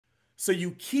So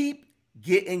you keep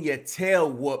getting your tail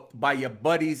whooped by your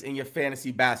buddies in your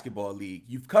fantasy basketball league.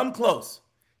 You've come close,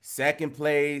 second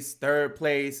place, third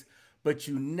place, but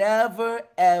you never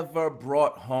ever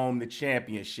brought home the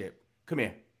championship. Come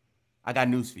here. I got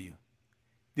news for you.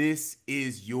 This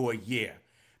is your year.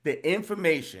 The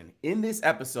information in this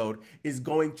episode is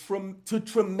going to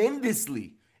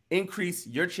tremendously increase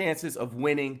your chances of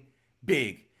winning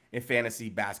big in fantasy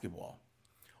basketball.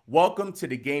 Welcome to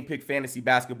the Game Pick Fantasy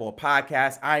Basketball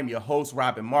Podcast. I am your host,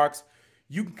 Robin Marks.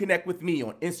 You can connect with me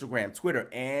on Instagram, Twitter,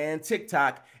 and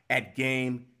TikTok at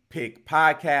Game Pick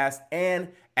Podcast and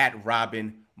at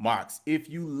Robin Marks. If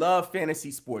you love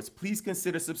fantasy sports, please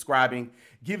consider subscribing,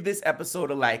 give this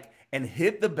episode a like, and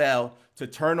hit the bell to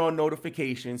turn on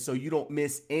notifications so you don't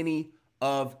miss any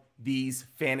of these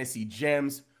fantasy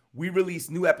gems. We release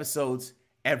new episodes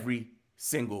every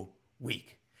single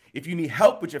week. If you need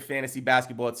help with your fantasy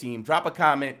basketball team, drop a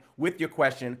comment with your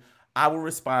question. I will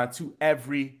respond to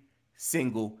every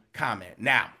single comment.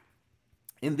 Now,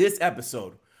 in this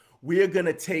episode, we are going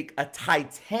to take a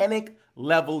Titanic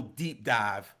level deep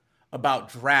dive about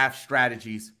draft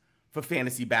strategies for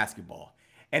fantasy basketball.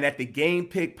 And at the Game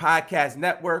Pick Podcast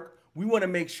Network, we want to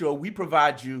make sure we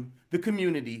provide you, the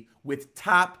community, with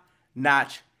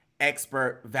top-notch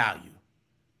expert value.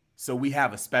 So we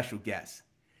have a special guest.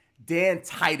 Dan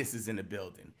Titus is in the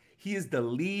building. He is the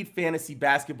lead fantasy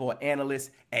basketball analyst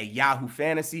at Yahoo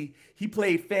Fantasy. He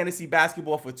played fantasy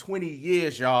basketball for 20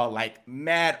 years, y'all, like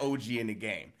mad OG in the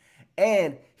game.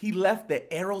 And he left the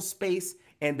aerospace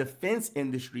and defense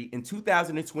industry in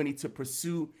 2020 to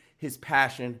pursue his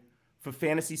passion for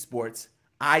fantasy sports,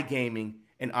 iGaming,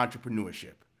 and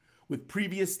entrepreneurship. With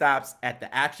previous stops at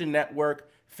the Action Network,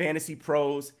 Fantasy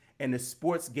Pros, and the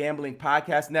Sports Gambling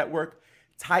Podcast Network,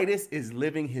 Titus is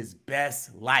living his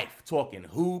best life, talking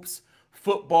hoops,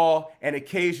 football, and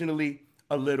occasionally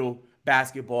a little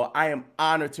basketball. I am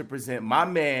honored to present my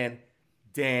man,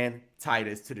 Dan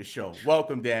Titus, to the show.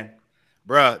 Welcome, Dan.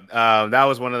 Bruh, that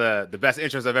was one of the best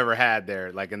intros I've ever had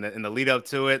there. Like in the lead up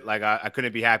to it, like I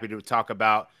couldn't be happy to talk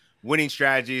about winning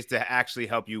strategies to actually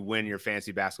help you win your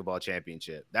fantasy basketball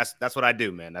championship. That's what I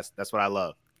do, man. That's what I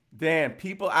love. Dan,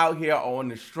 people out here are on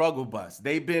the struggle bus.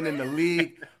 They've been in the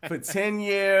league for 10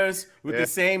 years with the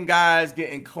same guys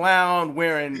getting clowned,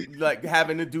 wearing, like,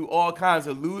 having to do all kinds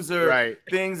of loser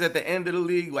things at the end of the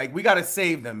league. Like, we got to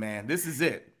save them, man. This is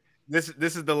it. This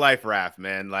is the life raft,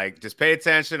 man. Like, just pay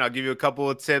attention. I'll give you a couple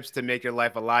of tips to make your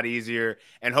life a lot easier,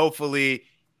 and hopefully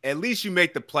at least you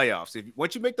make the playoffs.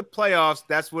 Once you make the playoffs,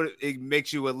 that's what it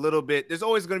makes you a little bit. There's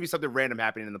always going to be something random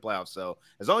happening in the playoffs. So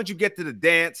as long as you get to the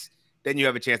dance, then you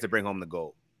have a chance to bring home the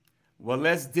gold. Well,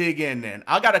 let's dig in then.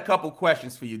 I got a couple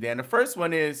questions for you, Dan. The first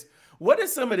one is, what are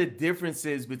some of the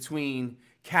differences between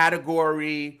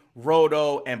category,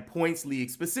 ROTO, and points league,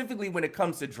 specifically when it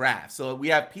comes to drafts? So we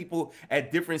have people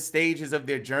at different stages of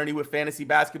their journey with fantasy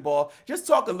basketball. Just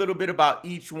talk a little bit about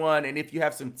each one, and if you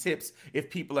have some tips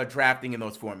if people are drafting in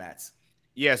those formats.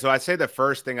 Yeah, so I'd say the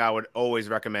first thing I would always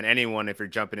recommend anyone if you're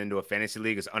jumping into a fantasy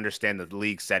league is understand the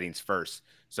league settings first.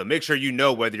 So make sure you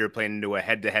know whether you're playing into a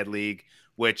head-to-head league,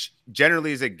 which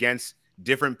generally is against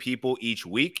different people each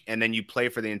week, and then you play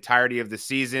for the entirety of the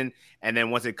season. And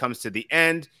then once it comes to the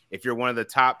end, if you're one of the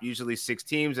top, usually 6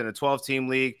 teams in a 12-team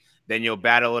league, then you'll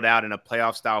battle it out in a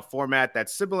playoff-style format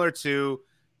that's similar to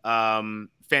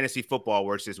fantasy football,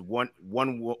 where it's just one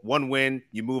win,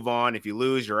 you move on. If you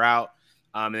lose, you're out.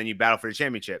 And then you battle for the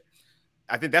championship.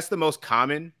 I think that's the most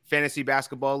common fantasy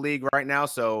basketball league right now.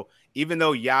 So even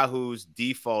though Yahoo's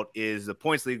default is the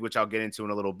points league, which I'll get into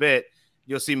in a little bit,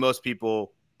 you'll see most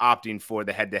people opting for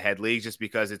the head-to-head league just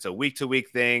because it's a week-to-week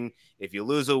thing. If you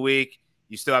lose a week,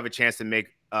 you still have a chance to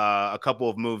make a couple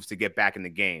of moves to get back in the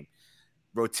game.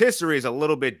 Rotisserie is a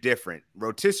little bit different.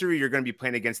 Rotisserie, you're going to be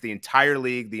playing against the entire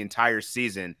league, the entire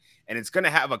season, and it's going to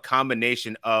have a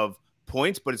combination of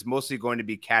points, but it's mostly going to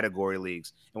be category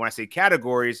leagues. And when I say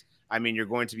categories, I mean you're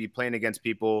going to be playing against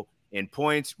people in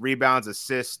points, rebounds,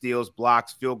 assists, steals,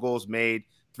 blocks, field goals made,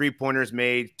 three-pointers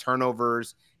made,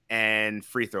 turnovers, and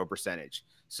free throw percentage.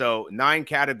 So 9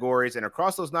 categories, and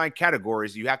across those 9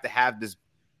 categories, you have to have this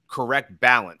correct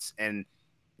balance. And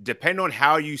depending on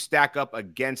how you stack up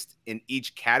against in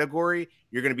each category,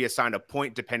 you're going to be assigned a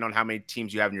point depending on how many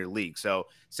teams you have in your league. So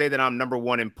say that I'm number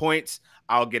 1 in points,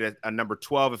 I'll get a number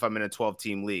 12 if I'm in a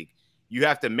 12-team league. You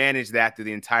have to manage that through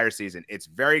the entire season. It's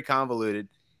very convoluted,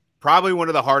 probably one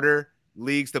of the harder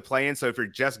leagues to play in. So if you're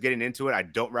just getting into it, I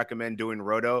don't recommend doing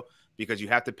ROTO because you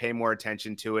have to pay more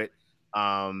attention to it.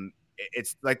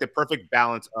 It's like the perfect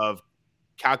balance of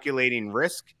calculating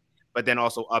risk, but then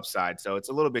also upside. So it's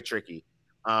a little bit tricky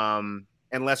and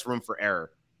less room for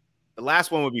error. The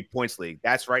last one would be points league.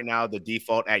 That's right now the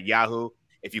default at Yahoo.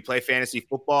 If you play fantasy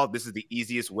football, this is the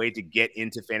easiest way to get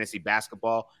into fantasy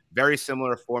basketball. Very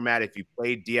similar format. If you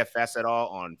play DFS at all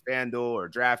on FanDuel or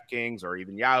DraftKings or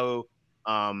even Yahoo,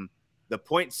 the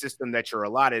point system that you're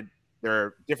allotted, there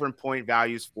are different point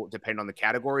values for depending on the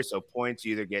category. So points,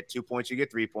 you either get 2 points, you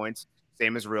get 3 points,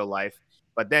 same as real life.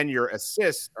 But then your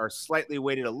assists are slightly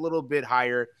weighted a little bit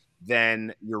higher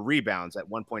than your rebounds at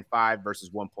 1.5 versus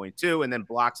 1.2. And then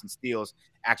blocks and steals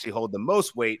actually hold the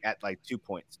most weight at like 2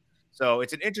 points. So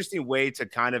it's an interesting way to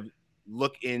kind of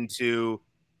look into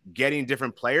getting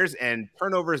different players, and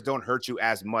turnovers don't hurt you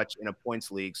as much in a points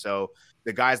league. So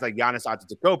the guys like Giannis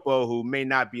Antetokounmpo, who may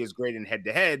not be as great in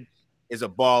head-to-head, is a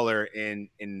baller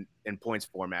in points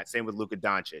format. Same with Luka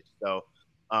Doncic. So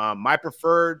my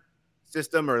preferred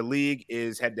system or league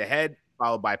is head-to-head,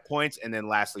 followed by points, and then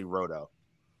lastly, Roto.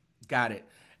 Got it.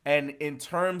 And in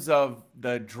terms of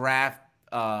the draft,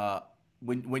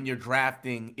 when you're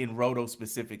drafting in Roto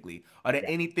specifically, are there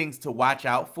any things to watch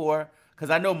out for? Because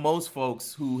I know most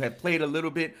folks who have played a little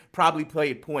bit probably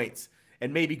played points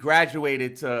and maybe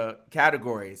graduated to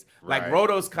categories. Like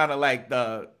Roto's kind of like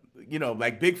the,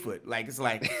 like Bigfoot. Like it's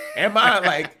like, am I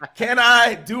like, can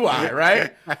I, do I,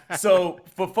 right? So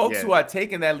for folks who are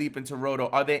taking that leap into Roto,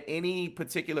 are there any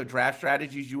particular draft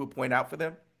strategies you would point out for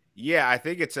them? Yeah, I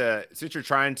think since you're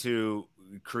trying to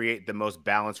create the most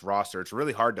balanced roster, it's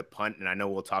really hard to punt. And I know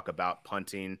we'll talk about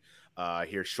punting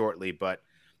here shortly, but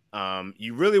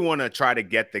you really want to try to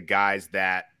get the guys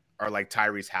that are like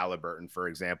Tyrese Halliburton, for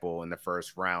example, in the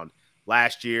first round.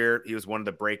 Last year, he was one of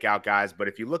the breakout guys, but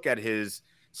if you look at his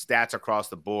stats across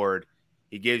the board,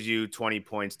 he gives you 20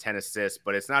 points, 10 assists,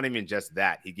 but it's not even just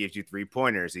that. He gives you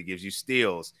 3-pointers. He gives you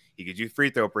steals. He gives you free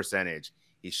throw percentage.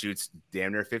 He shoots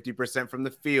damn near 50% from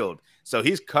the field. So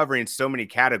he's covering so many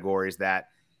categories that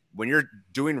when you're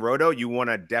doing Roto, you want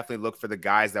to definitely look for the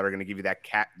guys that are going to give you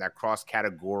that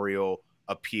cross-categorial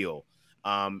appeal.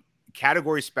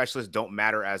 Category specialists don't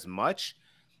matter as much,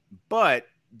 but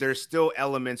there's still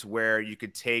elements where you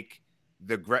could take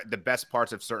the best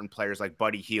parts of certain players like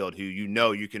Buddy Hield, who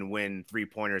you can win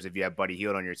 3-pointers if you have Buddy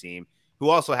Hield on your team, who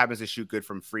also happens to shoot good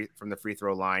from the free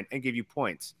throw line and give you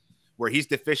points. Where he's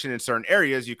deficient in certain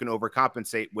areas, you can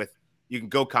compensate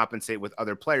with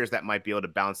other players that might be able to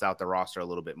balance out the roster a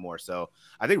little bit more. So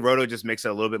I think Roto just makes it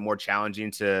a little bit more challenging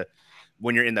to,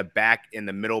 when you're in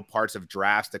the middle parts of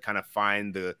drafts, to kind of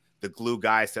find the glue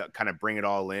guys to kind of bring it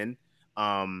all in.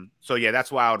 So yeah,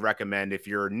 that's why I would recommend, if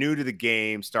you're new to the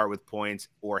game, start with points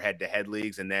or head-to-head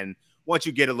leagues. And then once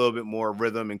you get a little bit more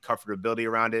rhythm and comfortability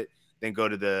around it, then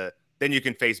then you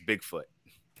can face Bigfoot.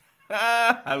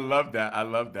 I love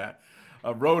that.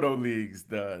 Roto leagues,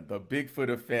 the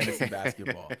Bigfoot of fantasy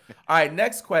basketball. All right,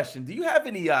 next question. Do you have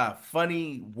any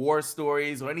funny war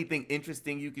stories or anything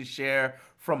interesting you can share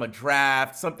from a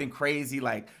draft? Something crazy,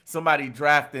 like somebody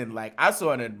drafting, like I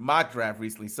saw in a mock draft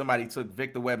recently, somebody took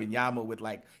Victor Wembanyama with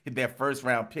like their first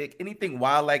round pick. Anything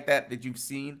wild like that you've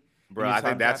seen? Bro, I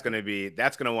think that's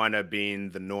gonna wind up being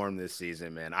the norm this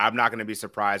season, man. I'm not gonna be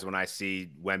surprised when I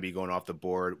see Wemby going off the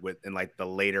board in like the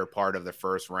later part of the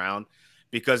first round,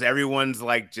 because everyone's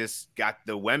like just got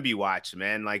the Wemby watch,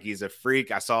 man. Like he's a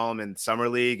freak. I saw him in summer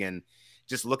league, and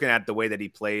just looking at the way that he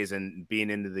plays and being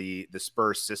into the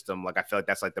Spurs system, like I feel like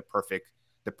that's like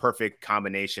the perfect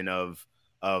combination of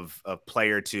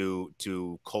player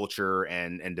to culture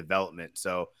and development.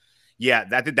 So yeah,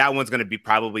 that one's going to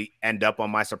probably end up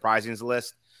on my surprisings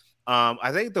list.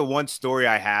 I think the one story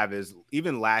I have is,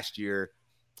 even last year,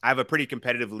 I have a pretty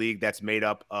competitive league that's made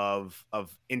up of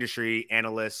industry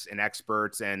analysts and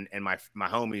experts and my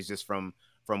homies just from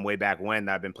way back when,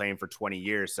 that I've been playing for 20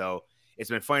 years. So it's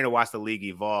been funny to watch the league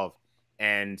evolve.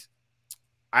 And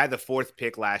I had the 4th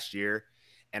pick last year,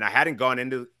 and I hadn't gone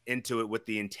into it with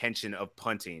the intention of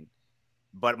punting.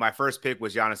 But my first pick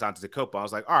was Giannis Antetokounmpo. I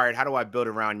was like, all right, how do I build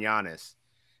around Giannis?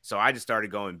 So I just started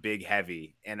going big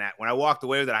heavy. And when I walked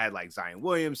away with it, I had like Zion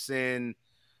Williamson,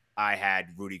 I had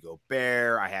Rudy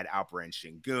Gobert, I had Alperen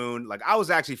Şengün. Like I was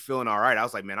actually feeling all right. I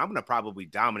was like, man, I'm going to probably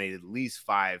dominate at least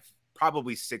 5,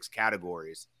 probably 6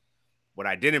 categories. What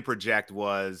I didn't project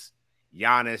was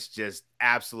Giannis just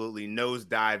absolutely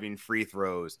nosediving free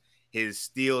throws. His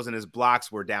steals and his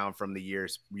blocks were down from the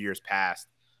years past.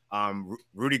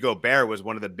 Rudy Gobert was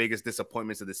one of the biggest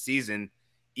disappointments of the season,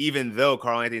 even though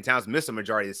Karl-Anthony Towns missed a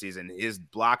majority of the season. His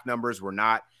block numbers were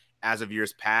not as of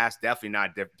years past, definitely not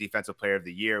defensive player of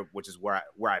the year, which is where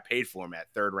I paid for him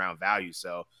at 3rd round value.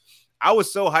 So I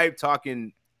was so hyped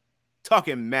talking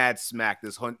mad smack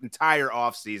this entire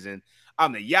offseason.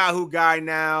 I'm the Yahoo guy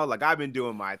now. Like I've been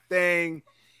doing my thing.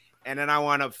 And then I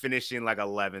wound up finishing like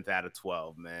 11th out of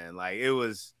 12, man. Like it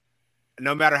was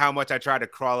no matter how much I tried to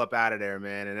crawl up out of there,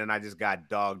 man, and then I just got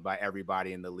dogged by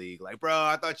everybody in the league. Like, bro,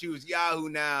 I thought you was Yahoo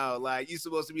now. Like, you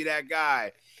supposed to be that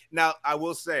guy. Now, I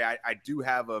will say I do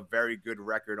have a very good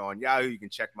record on Yahoo. You can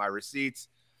check my receipts.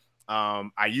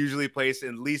 I usually place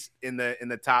at least in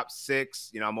the top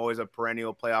 6. You know, I'm always a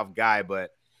perennial playoff guy,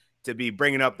 but to be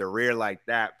bringing up the rear like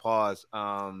that,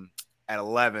 at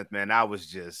 11th, man, that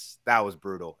was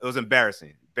brutal. It was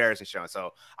embarrassing, Sean.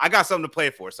 So I got something to play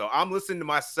for. So I'm listening to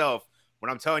myself when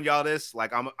I'm telling y'all this.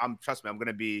 Like, I'm trust me, I'm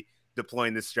gonna be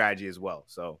deploying this strategy as well.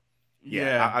 So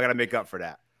yeah. I got to make up for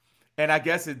that. And I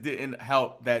guess it didn't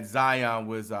help that Zion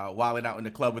was wilding out in the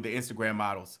club with the Instagram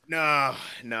models. No,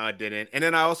 it didn't. And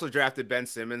then I also drafted Ben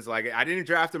Simmons. Like, I didn't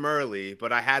draft him early,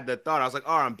 but I had the thought. I was like,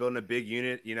 oh, I'm building a big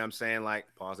unit. You know what I'm saying? Like,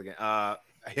 pause again.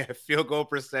 Field goal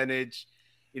percentage,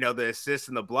 you know, the assists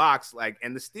and the blocks, like,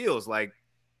 and the steals. Like,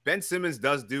 Ben Simmons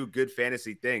does do good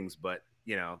fantasy things, but,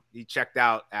 you know, he checked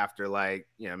out after, like,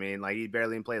 you know what I mean? Like, he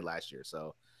barely even played last year.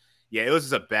 So, yeah, it was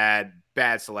just a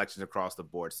bad selection across the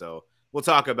board. So, we'll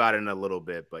talk about it in a little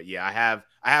bit, but yeah,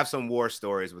 I have some war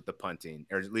stories with the punting,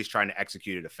 or at least trying to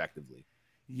execute it effectively.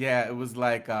 Yeah, it was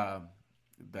like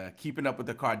the keeping up with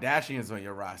the Kardashians on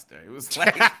your roster. It was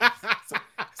like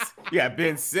yeah,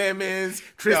 Ben Simmons,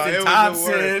 Tristan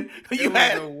Thompson.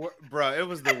 Bro, it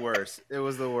was the worst. It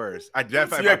was the worst. I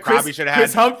definitely probably should have had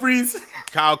Chris Humphries.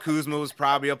 Kyle Kuzma was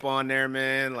probably up on there,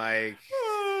 man. Like,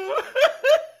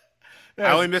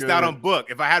 I only missed out on Book.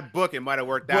 If I had Book, it might have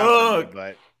worked out for me,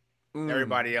 but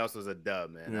everybody else was a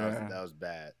dub, man. Yeah. That was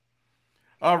bad.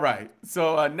 All right.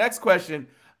 So next question.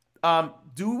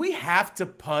 Do we have to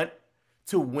punt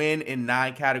to win in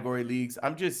 9-category leagues?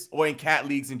 Or in cat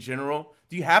leagues in general.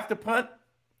 Do you have to punt?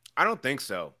 I don't think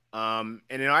so. And,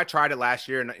 you know, I tried it last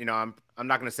year, and, you know, I'm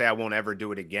not going to say I won't ever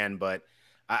do it again, but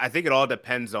I think it all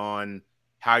depends on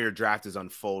how your draft is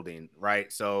unfolding, right?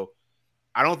 So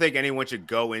I don't think anyone should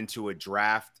go into a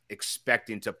draft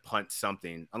expecting to punt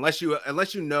something unless you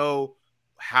know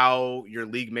how your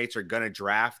league mates are going to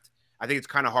draft. I think it's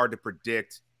kind of hard to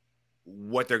predict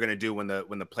what they're going to do when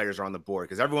the players are on the board,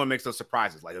 because everyone makes those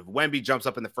surprises. Like, if Wemby jumps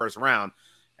up in the first round,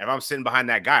 and if I'm sitting behind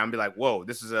that guy, I'm gonna be like, whoa,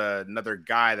 this is another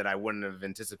guy that I wouldn't have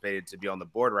anticipated to be on the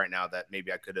board right now, that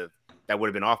maybe that would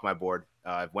have been off my board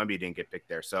if Wemby didn't get picked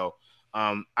there. So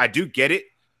I do get it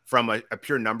from a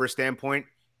pure number standpoint.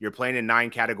 You're playing in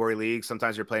 9-category leagues.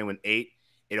 Sometimes you're playing with 8.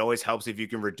 It always helps if you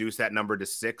can reduce that number to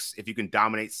 6. If you can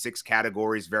dominate 6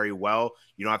 categories very well,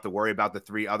 you don't have to worry about the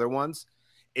 3 other ones.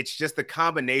 It's just the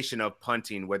combination of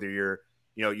punting, whether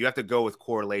you have to go with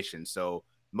correlation. So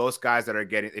most guys that are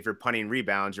if you're punting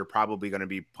rebounds, you're probably going to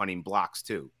be punting blocks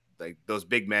too. Like, those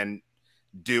big men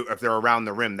do, if they're around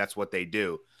the rim, that's what they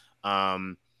do.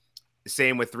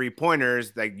 Same with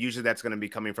 3-pointers. Like, usually that's going to be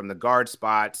coming from the guard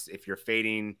spots. If you're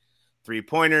fading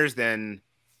 3-pointers, then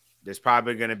there's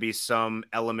probably going to be some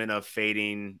element of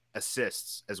fading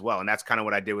assists as well. And that's kind of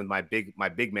what I did with my big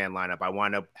man lineup. I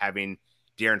wound up having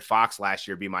De'Aaron Fox last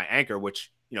year be my anchor,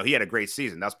 which, you know, he had a great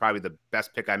season. That's probably the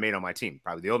best pick I made on my team.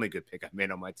 Probably the only good pick I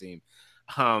made on my team.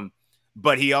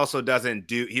 But he also doesn't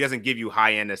give you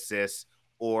high-end assists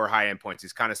or high-end points.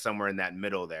 He's kind of somewhere in that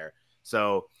middle there.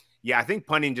 So yeah, I think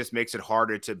punting just makes it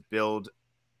harder to build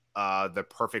the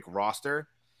perfect roster.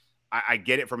 I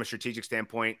get it from a strategic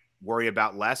standpoint, worry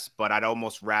about less, but I'd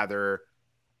almost rather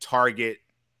target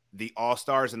the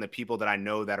all-stars and the people that I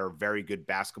know that are very good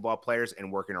basketball players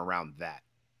and working around that.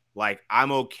 Like,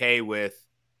 I'm okay with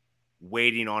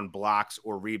waiting on blocks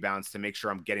or rebounds to make sure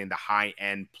I'm getting the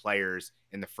high-end players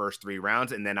in the first 3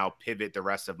 rounds, and then I'll pivot the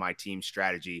rest of my team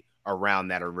strategy around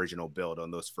that original build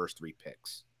on those first 3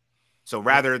 picks. So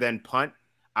rather than punt,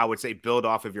 I would say build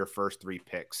off of your first 3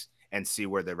 picks and see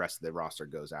where the rest of the roster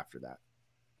goes after that.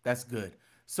 That's good.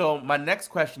 So my next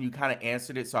question, you kind of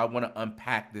answered it, so I want to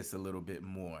unpack this a little bit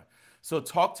more. So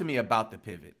talk to me about the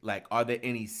pivot. Like, are there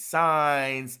any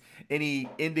signs, any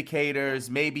indicators,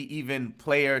 maybe even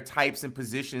player types and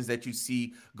positions that you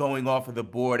see going off of the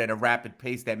board at a rapid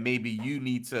pace that maybe you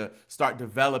need to start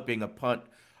developing a punt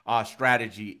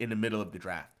strategy in the middle of the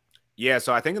draft? Yeah,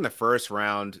 so I think in the first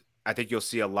round, I think you'll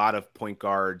see a lot of point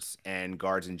guards and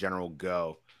guards in general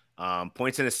go.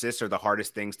 Points and assists are the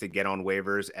hardest things to get on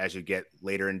waivers as you get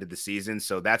later into the season.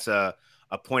 So that's a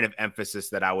point of emphasis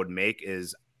that I would make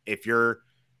is if you're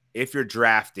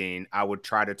drafting, I would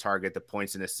try to target the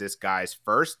points and assist guys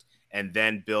first and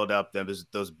then build up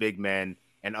those big men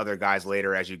and other guys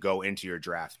later as you go into your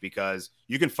draft, because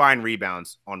you can find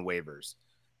rebounds on waivers.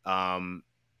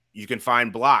 You can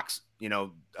find blocks. You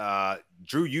know,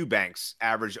 Drew Eubanks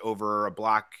averaged over a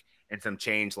block and some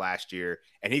change last year,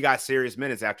 and he got serious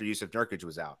minutes after Yusuf Nurkic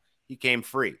was out. He came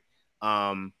free.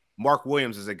 Mark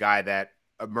Williams is a guy that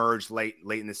emerged late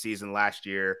in the season last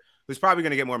year, who's probably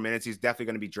going to get more minutes. He's definitely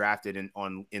going to be drafted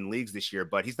in leagues this year,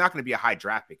 but he's not going to be a high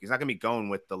draft pick. He's not going to be going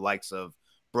with the likes of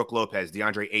Brooke Lopez,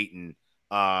 DeAndre Ayton,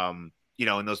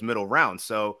 in those middle rounds.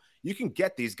 So you can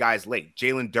get these guys late.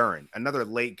 Jalen Duren, another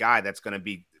late guy that's going to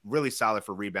be really solid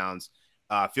for rebounds,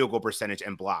 field goal percentage,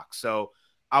 and blocks. So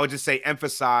I would just say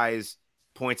emphasize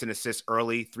points and assists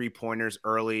early, 3-pointers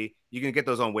early. You can get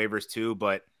those on waivers too,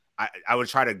 but I would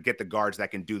try to get the guards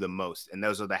that can do the most. And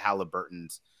those are the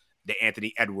Halliburtons, the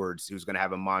Anthony Edwards, who's going to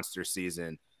have a monster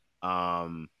season.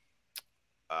 Honestly,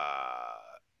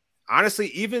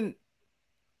 even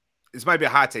this might be a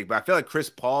hot take, but I feel like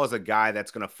Chris Paul is a guy that's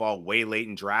going to fall way late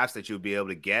in drafts that you'll be able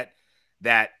to get,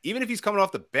 that even if he's coming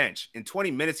off the bench in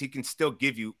 20 minutes, he can still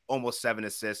give you almost 7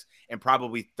 assists and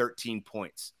probably 13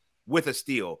 points with a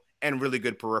steal and really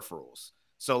good peripherals.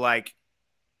 So like,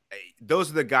 those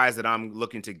are the guys that I'm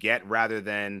looking to get rather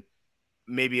than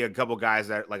maybe a couple guys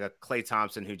that like a Klay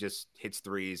Thompson who just hits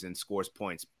threes and scores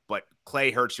points. But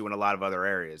Klay hurts you in a lot of other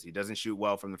areas. He doesn't shoot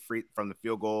well from the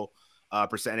field goal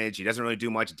percentage. He doesn't really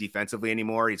do much defensively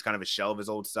anymore. He's kind of a shell of his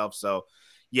old self. So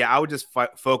yeah, I would just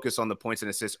focus on the points and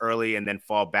assists early and then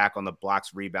fall back on the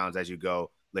blocks, rebounds as you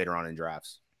go later on in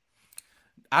drafts.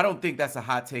 I don't think that's a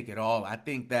hot take at all. I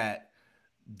think that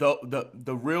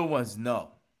the real ones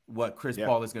know what Chris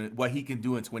Paul is what he can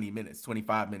do in 20 minutes,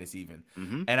 25 minutes even.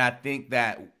 Mm-hmm. And I think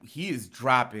that he is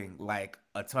dropping like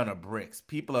a ton of bricks.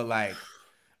 People are like,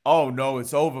 oh no,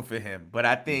 it's over for him. But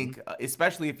I think,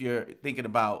 especially if you're thinking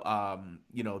about,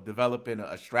 developing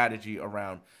a strategy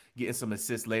around getting some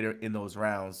assists later in those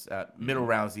rounds, middle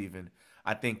rounds even,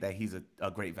 I think that he's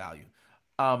a great value.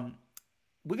 We're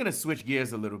going to switch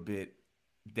gears a little bit,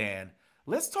 Dan.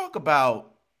 Let's talk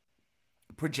about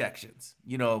projections.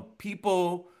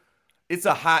 People, it's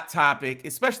a hot topic,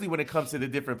 especially when it comes to the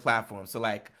different platforms. So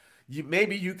like,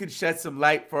 maybe you could shed some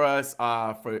light for us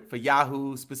for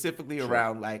Yahoo, specifically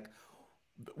around like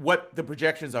what the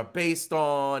projections are based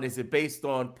on. Is it based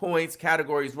on points,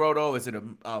 categories, roto? Is it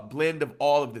a blend of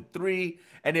all of the three?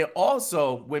 And then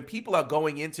also, when people are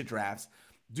going into drafts,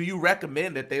 do you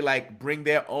recommend that they like bring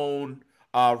their own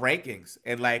rankings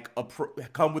and like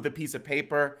come with a piece of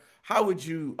paper? How would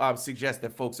you suggest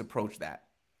that folks approach that?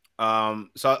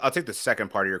 So I'll take the second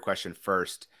part of your question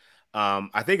first.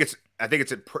 I think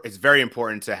it's very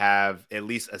important to have at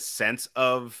least a sense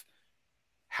of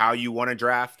how you want to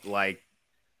draft. Like,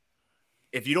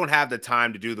 if you don't have the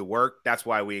time to do the work, that's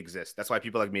why we exist. That's why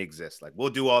people like me exist. Like, we'll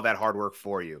do all that hard work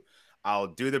for you. I'll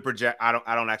do the project. I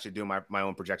don't actually do my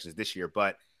own projections this year,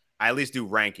 but I at least do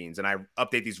rankings, and I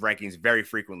update these rankings very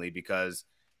frequently because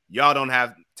y'all don't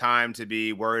have time to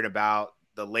be worried about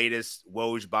the latest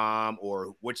Woj bomb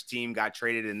or which team got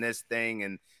traded in this thing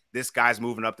and this guy's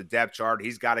moving up the depth chart.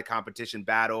 He's got a competition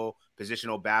battle,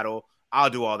 positional battle. I'll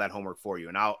do all that homework for you,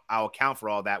 and I'll account for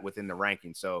all that within the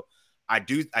ranking. So I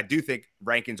do think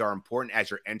rankings are important as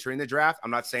you're entering the draft.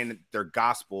 I'm not saying that they're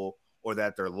gospel or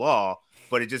that they're law,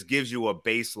 but it just gives you a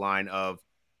baseline of,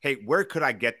 hey, where could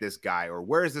I get this guy, or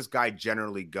where is this guy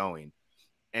generally going?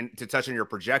 And to touch on your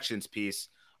projections piece,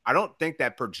 I don't think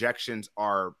that projections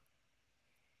are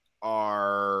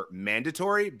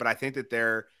mandatory, but I think that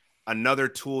they're another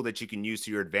tool that you can use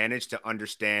to your advantage to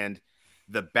understand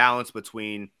the balance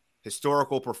between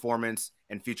historical performance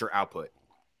and future output.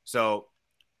 So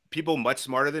people much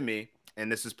smarter than me,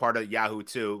 and this is part of Yahoo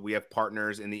too, we have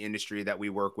partners in the industry that we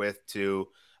work with to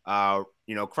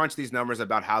crunch these numbers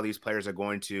about how these players are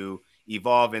going to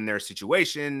evolve in their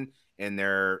situation and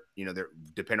their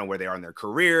depending on where they are in their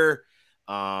career.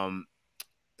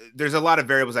 There's a lot of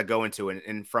variables that go into it.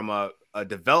 And from a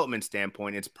development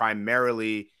standpoint, it's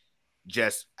primarily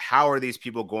just how are these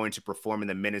people going to perform in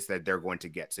the minutes that they're going to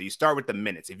get. So you start with the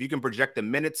minutes. If you can project the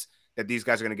minutes that these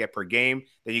guys are going to get per game,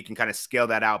 then you can kind of scale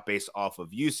that out based off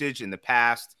of usage in the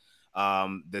past,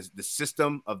 the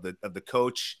system of the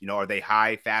coach. Are they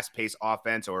high, fast-paced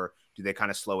offense, or do they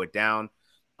kind of slow it down?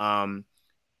 And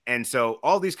so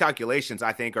all these calculations,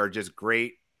 I think, are just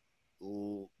great.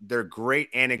 They're great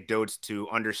anecdotes to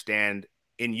understand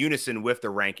in unison with the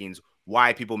rankings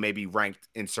why people may be ranked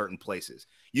in certain places.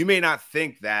 You may not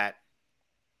think that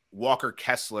Walker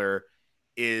Kessler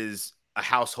is a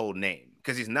household name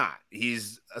because he's not.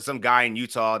 He's some guy in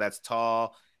Utah that's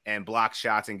tall and blocks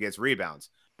shots and gets rebounds.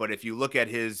 But if you look at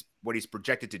what he's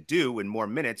projected to do in more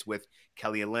minutes, with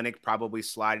Kelly Olynyk probably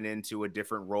sliding into a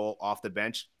different role off the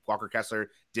bench, Walker Kessler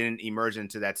didn't emerge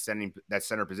into that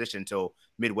center position until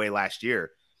midway last year.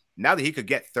 Now that he could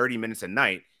get 30 minutes a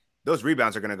night, those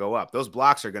rebounds are going to go up. Those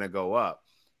blocks are going to go up.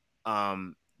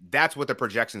 That's what the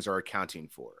projections are accounting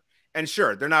for. And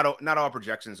sure, they're not all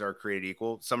projections are created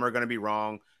equal. Some are going to be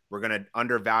wrong. We're going to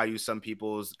undervalue some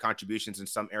people's contributions in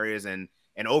some areas and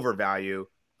overvalue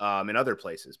in other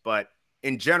places. But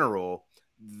in general,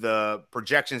 the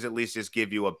projections at least just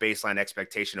give you a baseline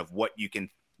expectation of what you can.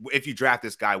 If you draft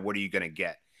this guy, what are you going to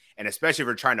get? And especially if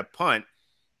you're trying to punt,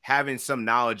 having some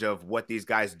knowledge of what these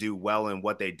guys do well and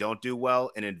what they don't do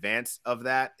well in advance of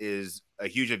that is a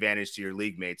huge advantage to your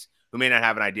league mates who may not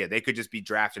have an idea. They could just be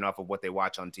drafting off of what they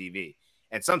watch on TV.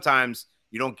 And sometimes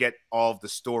you don't get all of the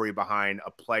story behind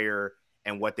a player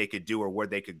and what they could do or where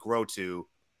they could grow to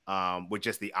with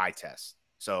just the eye test.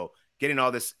 So getting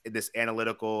all this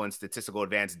analytical and statistical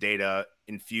advanced data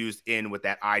infused in with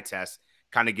that eye test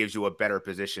kind of gives you a better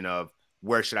position of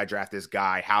where should I draft this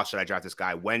guy? How should I draft this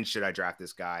guy? When should I draft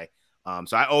this guy?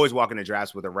 So I always walk into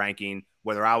drafts with a ranking,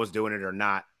 whether I was doing it or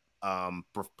not.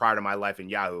 Prior to my life in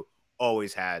Yahoo,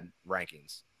 always had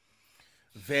rankings.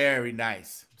 Very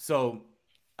nice. So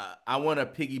I want to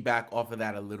piggyback off of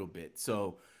that a little bit.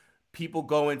 So people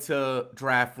go into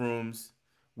draft rooms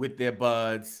with their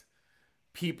buds.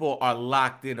 People are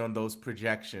locked in on those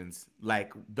projections,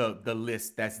 like the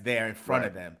list that's there in front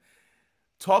of them.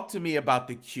 Talk to me about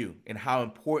the queue and how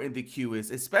important the queue is,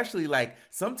 especially like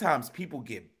sometimes people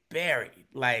get buried,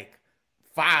 like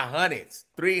 500s,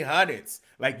 300s,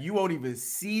 like you won't even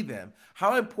see them.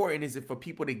 How important is it for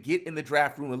people to get in the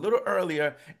draft room a little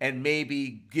earlier and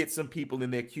maybe get some people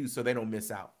in their queue so they don't miss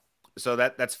out? So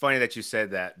that's funny that you said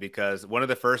that, because one of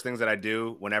the first things that I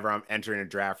do whenever I'm entering a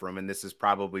draft room, and this is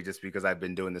probably just because I've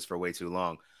been doing this for way too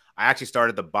long, I actually start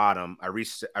at the bottom. I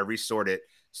resort it,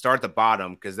 start at the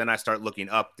bottom, because then I start looking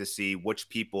up to see which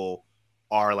people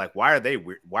are like, why are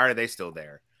they still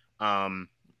there? And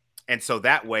so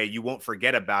that way you won't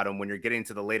forget about them when you're getting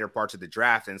to the later parts of the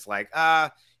draft. And it's like,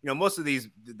 most of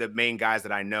the main guys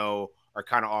that I know are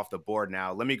kind of off the board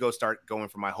now. Let me go start going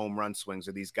for my home run swings,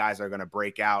 or these guys are going to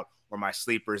break out, or my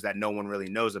sleepers that no one really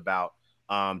knows about.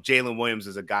 Jalen Williams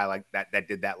is a guy like that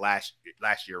did that last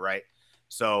year, right?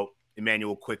 So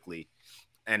Emmanuel quickly.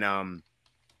 And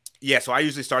so I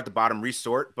usually start the bottom,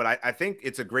 resort. But I think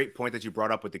it's a great point that you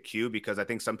brought up with the queue, because I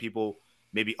think some people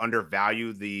maybe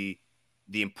undervalue the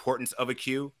importance of a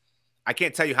queue. I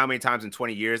can't tell you how many times in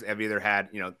 20 years I've either had,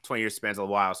 20 years spans a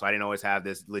while, so I didn't always have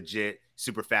this legit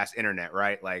super fast internet,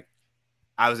 right? Like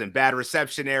I was in bad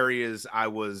reception areas.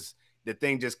 The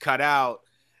thing just cut out.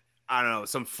 I don't know,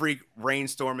 some freak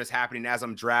rainstorm is happening as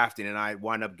I'm drafting, and I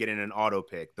wind up getting an auto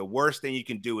pick. The worst thing you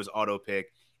can do is auto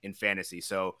pick in fantasy.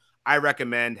 So I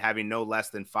recommend having no less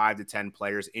than 5 to 10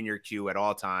 players in your queue at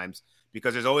all times,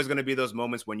 because there's always going to be those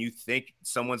moments when you think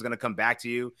someone's going to come back to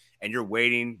you and you're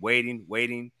waiting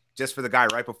just for the guy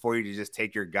right before you to just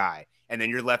take your guy. And then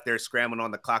you're left there scrambling on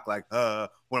the clock like,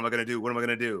 what am I going to do? What am I going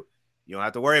to do? You don't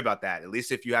have to worry about that. At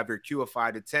least if you have your queue of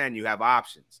 5 to 10, you have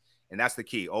options. And that's the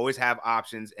key. Always have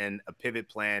options and a pivot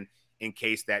plan in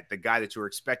case that the guy that you were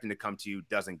expecting to come to you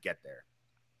doesn't get there.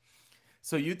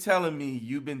 So you telling me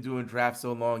you've been doing drafts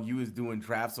so long, you was doing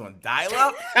drafts on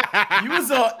dial-up? You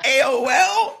was on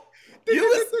AOL?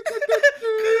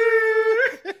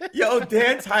 Yo,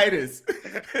 Dan Titus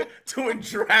doing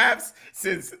drafts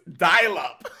since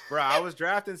dial-up. Bro, I was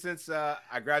drafting since I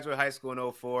graduated high school in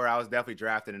 2004. I was definitely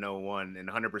drafted in 2001, and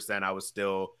 100% that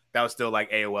was still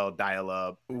like AOL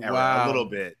dial-up era, wow. A little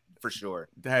bit for sure.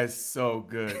 That's so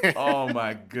good. Oh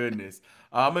my goodness.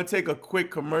 I'm going to take a quick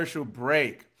commercial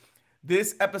break.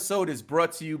 This episode is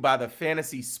brought to you by the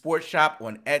Fantasy Sports Shop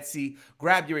on Etsy.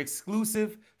 Grab your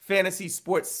exclusive fantasy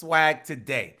sports swag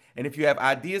today. And if you have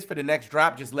ideas for the next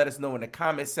drop, just let us know in the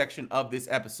comment section of this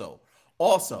episode.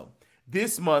 Also,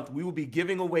 this month, we will be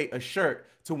giving away a shirt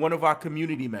to one of our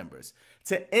community members.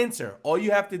 To enter, all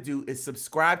you have to do is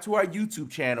subscribe to our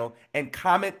YouTube channel and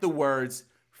comment the words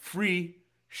free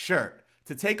shirt.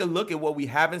 To take a look at what we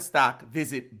have in stock,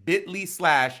 visit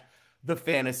bit.ly/the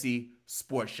Fantasy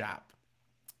Sports Shop.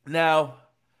 Now,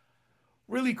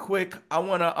 really quick, I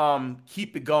want to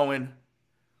keep it going.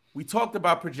 We talked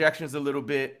about projections a little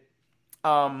bit.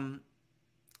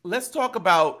 Let's talk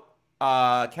about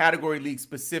category leagues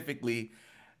specifically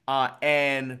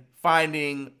and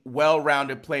finding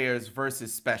well-rounded players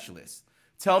versus specialists.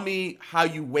 Tell me how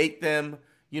you weight them.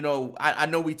 I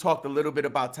know we talked a little bit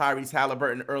about Tyrese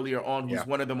Halliburton earlier on, who's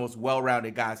one of the most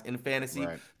well-rounded guys in fantasy.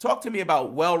 Right. Talk to me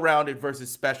about well-rounded versus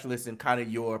specialists and kind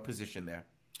of your position there.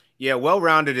 Yeah,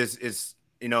 well-rounded is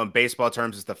in baseball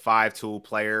terms, is the 5-tool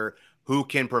player who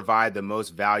can provide the most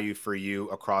value for you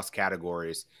across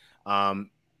categories.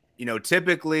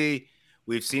 Typically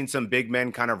we've seen some big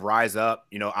men kind of rise up.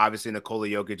 Obviously Nikola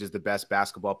Jokic is the best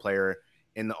basketball player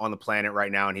on the planet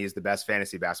right now, and he's the best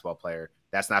fantasy basketball player.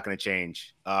 That's not going to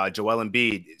change. Joel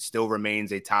Embiid still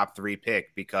remains a top 3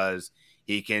 pick because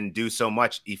he can do so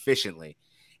much efficiently.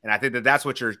 And I think that that's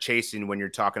what you're chasing when you're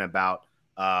talking about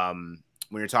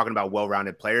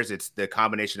well-rounded players. It's the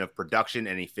combination of production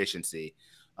and efficiency.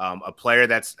 A player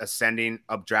that's ascending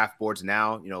up draft boards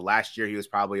now, last year he was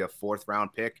probably a 4th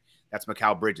round pick. That's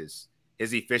Mikal Bridges.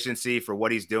 His efficiency for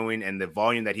what he's doing and the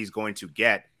volume that he's going to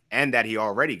get and that he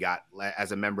already got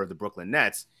as a member of the Brooklyn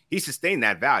Nets, he sustained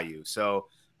that value. So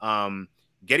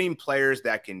getting players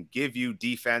that can give you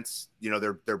defense,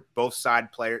 they're both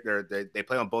side players. They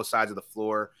play on both sides of the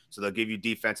floor. So they'll give you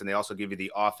defense and they also give you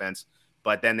the offense.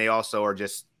 But then they also are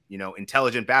just,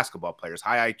 intelligent basketball players,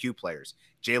 high IQ players,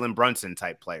 Jalen Brunson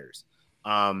type players.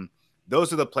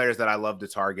 Those are the players that I love to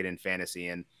target in fantasy.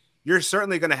 And you're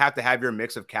certainly going to have your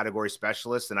mix of category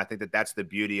specialists. And I think that that's the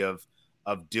beauty of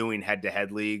doing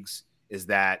head-to-head leagues is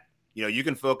that, you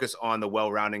can focus on the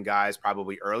well-rounded guys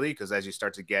probably early because as you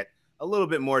start to get a little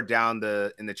bit more down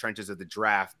in the trenches of the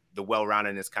draft, the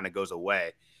well-roundedness kind of goes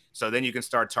away. So then you can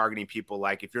start targeting people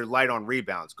like if you're light on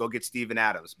rebounds, go get Steven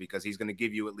Adams because he's going to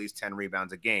give you at least 10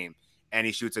 rebounds a game and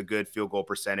he shoots a good field goal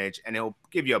percentage and he'll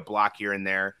give you a block here and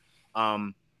there.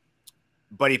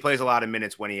 But he plays a lot of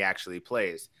minutes when he actually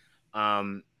plays.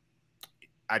 I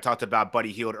talked about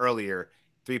Buddy Hield earlier,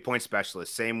 3-point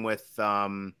specialist. Same with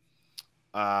who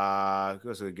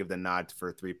else would give the nod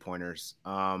for 3-pointers?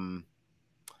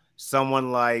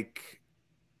 Someone like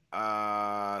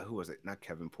who was it? Not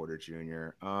Kevin Porter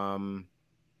Jr.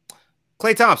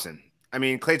 Klay Thompson. I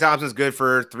mean, Klay Thompson's good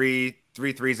for three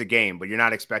threes a game, but you're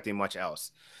not expecting much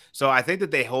else. So I think that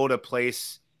they hold a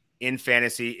place in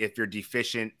fantasy if you're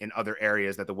deficient in other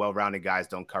areas that the well-rounded guys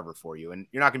don't cover for you. And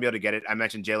you're not going to be able to get it. I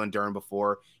mentioned Jalen Duren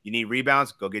before. You need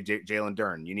rebounds, go get Jalen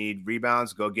Duren. You need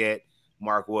rebounds, go get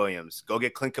Mark Williams. Go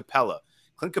get Clint Capella.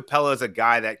 Clint Capella is a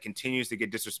guy that continues to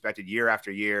get disrespected year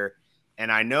after year.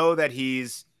 And I know that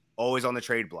he's always on the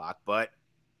trade block, but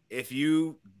if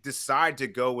you decide to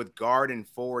go with guard and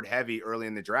forward heavy early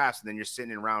in the drafts, and then you're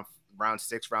sitting in round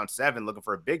 6, round 7 looking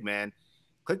for a big man,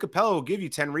 Clint Capella will give you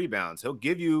 10 rebounds. He'll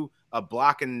give you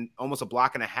almost a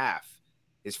block and a half.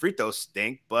 His free throws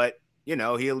stink, but he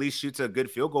at least shoots a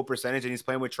good field goal percentage and he's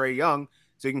playing with Trae Young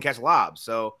so he can catch lobs.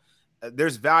 So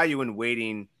there's value in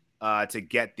waiting to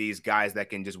get these guys that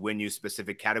can just win you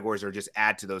specific categories or just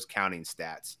add to those counting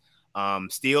stats.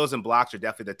 Steals and blocks are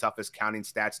definitely the toughest counting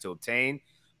stats to obtain,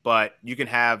 but you can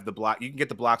get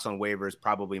the blocks on waivers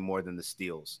probably more than the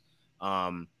steals.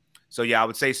 So yeah, I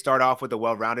would say start off with the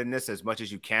well-roundedness as much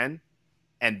as you can.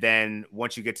 And then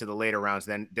once you get to the later rounds,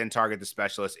 then target the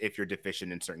specialist if you're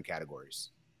deficient in certain categories.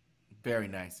 Very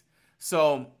nice.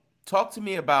 So talk to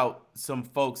me about some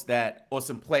folks or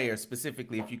some players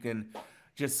specifically, if you can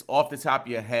just off the top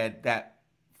of your head that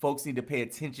folks need to pay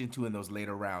attention to in those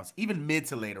later rounds, even mid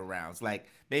to later rounds, like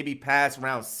maybe past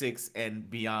round 6 and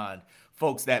beyond,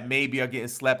 folks that maybe are getting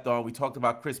slept on. We talked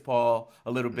about Chris Paul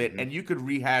a little bit, and you could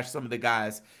rehash some of the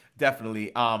guys.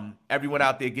 Definitely. Everyone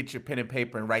out there, get your pen and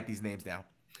paper and write these names down.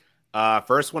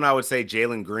 First one, I would say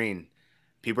Jalen Green.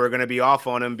 People are going to be off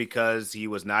on him because he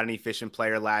was not an efficient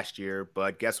player last year,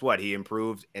 but guess what? He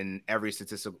improved in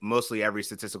mostly every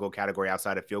statistical category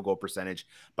outside of field goal percentage.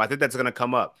 But I think that's going to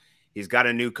come up. He's got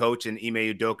a new coach in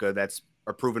Ime Udoka that's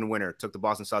a proven winner, took the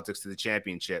Boston Celtics to the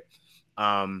championship.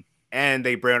 And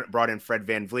they brought in Fred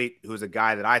VanVleet, who's a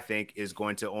guy that I think is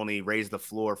going to only raise the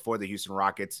floor for the Houston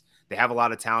Rockets. They have a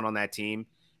lot of talent on that team,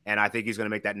 and I think he's going to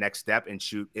make that next step and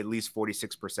shoot at least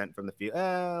 46% from the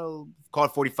field. Call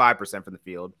it 45% from the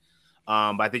field.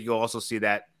 But I think you'll also see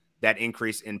that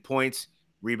increase in points,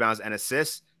 rebounds, and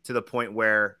assists to the point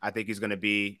where I think he's going to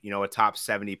be, a top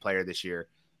 70 player this year.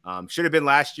 Should have been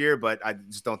last year, but I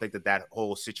just don't think that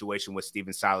whole situation with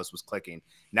Steven Silas was clicking.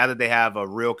 Now that they have a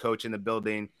real coach in the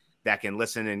building that can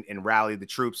listen and rally the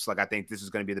troops, I think this is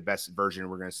going to be the best version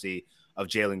we're going to see of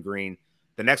Jalen Green.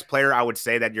 The next player I would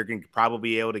say that you're going to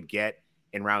probably be able to get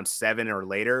in round 7 or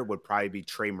later would probably be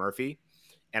Trey Murphy.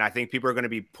 And I think people are going to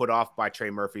be put off by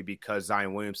Trey Murphy because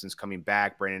Zion Williamson's coming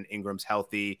back, Brandon Ingram's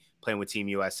healthy, playing with Team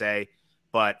USA.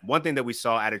 But one thing that we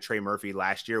saw out of Trey Murphy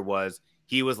last year was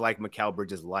he was like Mikal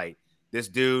Bridges light. This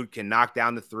dude can knock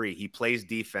down the 3. He plays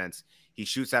defense. He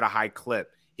shoots at a high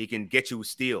clip. He can get you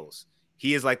steals.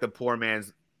 He is like the poor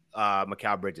man's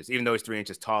Mikal Bridges, even though he's 3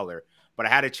 inches taller. But I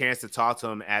had a chance to talk to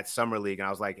him at Summer League, and I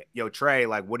was like, yo, Trey,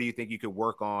 what do you think you could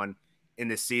work on in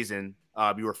this season?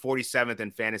 You were 47th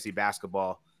in fantasy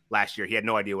basketball last year. He had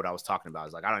no idea what I was talking about. I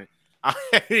was like, I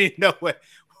didn't know what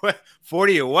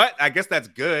 40 or what? I guess that's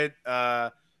good.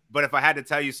 But if I had to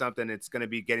tell you something, it's going to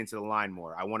be getting to the line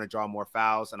more. I want to draw more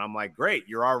fouls. And I'm like, great,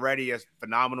 you're already a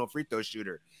phenomenal free throw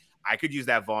shooter. I could use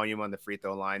that volume on the free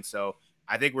throw line. So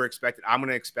I think I'm going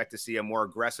to expect to see a more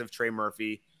aggressive Trey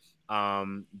Murphy,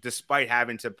 despite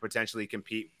having to potentially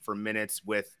compete for minutes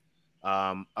with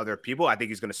other people. I think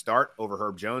he's going to start over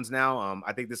Herb Jones now.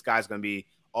 I think this guy's going to be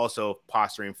also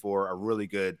posturing for a really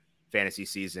good fantasy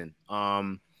season.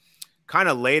 Kind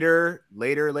of later.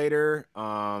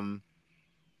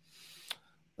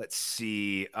 Let's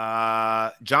see.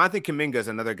 Jonathan Kuminga is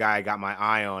another guy I got my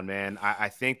eye on, man. I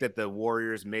think that the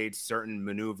Warriors made certain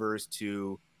maneuvers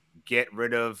to get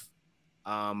rid of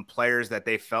players that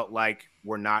they felt like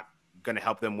were not going to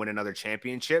help them win another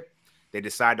championship. They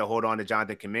decided to hold on to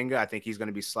Jonathan Kuminga. I think he's going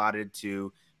to be slotted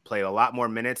to play a lot more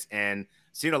minutes, and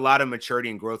seen a lot of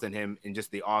maturity and growth in him in just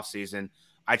the offseason.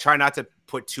 I try not to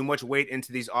put too much weight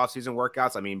into these offseason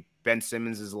workouts. I mean, Ben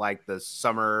Simmons is like the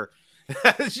summer – you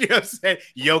know what I'm saying?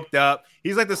 Yoked up.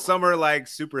 He's like the summer like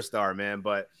superstar, man.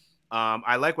 But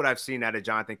I like what I've seen out of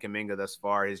Jonathan Kuminga thus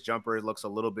far. His jumper looks a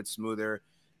little bit smoother.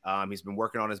 He's been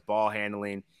working on his ball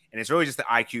handling, and it's really just the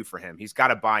IQ for him. He's got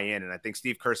to buy in, and I think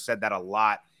Steve Kerr said that a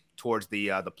lot towards the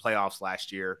playoffs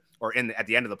last year, or at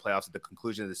the end of the playoffs at the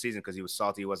conclusion of the season, because he was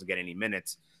salty he wasn't getting any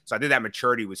minutes. So I think that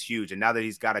maturity was huge, and now that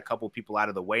he's got a couple people out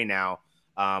of the way now,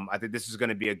 I think this is going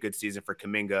to be a good season for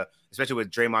Kuminga, especially with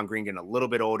Draymond Green getting a little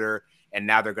bit older, and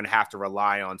now they're going to have to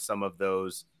rely on some of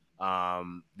those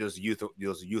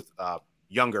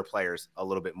younger players a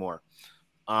little bit more.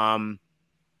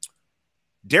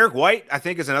 Derek White, I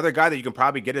think, is another guy that you can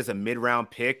probably get as a mid-round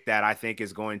pick that I think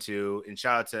is going to, and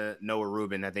shout out to Noah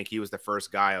Rubin. I think he was the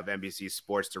first guy of NBC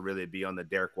Sports to really be on the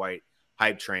Derek White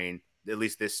hype train, at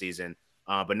least this season.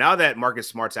 But now that Marcus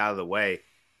Smart's out of the way,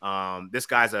 this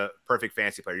guy's a perfect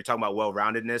fantasy player. You're talking about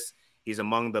well-roundedness. He's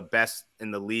among the best in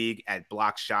the league at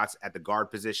block shots at the guard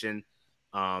position.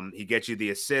 He gets you the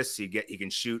assists. He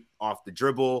can shoot off the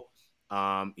dribble.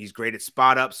 He's great at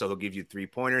spot up, so he'll give you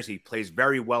 3-pointers. He plays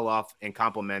very well off and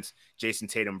complements Jason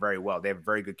Tatum very well. They have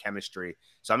very good chemistry.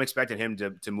 So I'm expecting him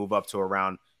to move up to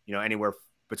around, anywhere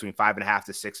between 5.5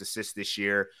 to 6 assists this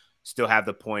year. Still have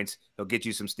the points. He'll get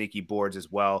you some sneaky boards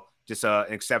as well. Just an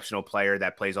exceptional player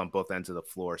that plays on both ends of the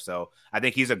floor. So I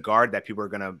think he's a guard that people are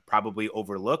going to probably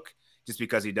overlook just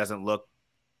because he doesn't look,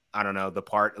 I don't know, the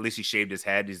part. At least he shaved his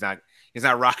head. He's not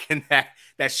rocking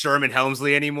that Sherman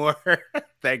Helmsley anymore.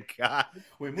 Thank God.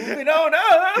 We're moving on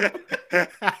up to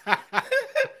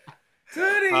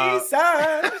the east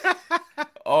side.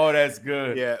 Oh, that's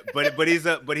good. Yeah, but he's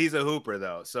a hooper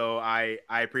though. So I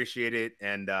appreciate it,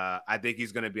 and I think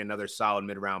he's going to be another solid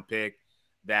mid-round pick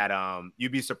that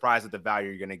you'd be surprised at the value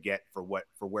you're going to get for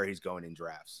where he's going in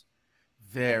drafts.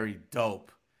 Very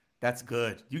dope. That's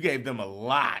good. You gave them a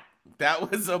lot. That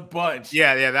was a bunch.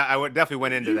 Yeah. I definitely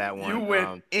went into that one. You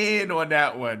went in on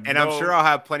that one. And I'm sure I'll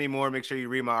have plenty more. Make sure you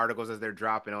read my articles as they're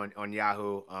dropping on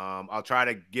Yahoo. I'll try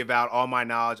to give out all my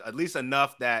knowledge, at least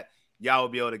enough that y'all will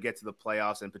be able to get to the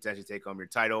playoffs and potentially take home your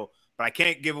title. But I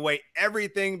can't give away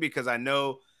everything because I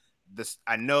know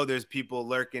there's people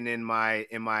lurking in my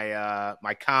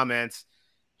comments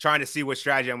trying to see what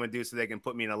strategy I'm going to do so they can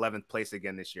put me in 11th place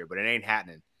again this year. But it ain't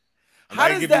happening. How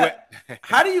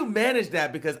do you manage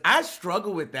that? Because I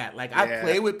struggle with that. Like, I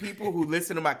play with people who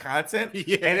listen to my content, and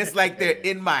it's like they're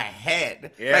in my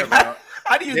head. Yeah, like,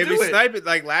 how do you do it? Sniping.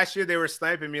 Like, last year, they were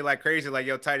sniping me like crazy. Like,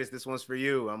 yo, Titus, this one's for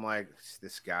you. I'm like,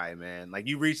 this guy, man. Like,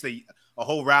 you reached a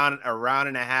whole round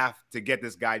and a half to get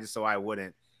this guy just so I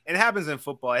wouldn't. And it happens in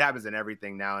football. It happens in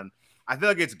everything now. And I feel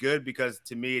like it's good because,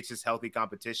 to me, it's just healthy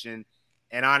competition.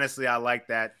 And honestly, I like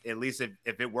that. At least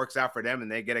if it works out for them and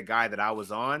they get a guy that I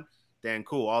was on, then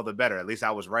cool, all the better. At least I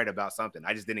was right about something.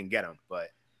 I just didn't get them. But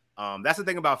that's the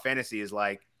thing about fantasy is,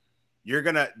 like, you're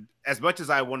going to, as much as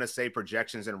I want to say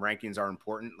projections and rankings are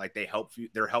important, like, they help you.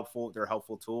 They're helpful. They're a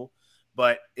helpful tool.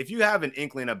 But if you have an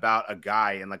inkling about a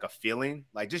guy and, like, a feeling,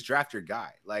 like, just draft your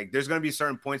guy. Like, there's going to be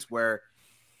certain points where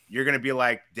you're going to be,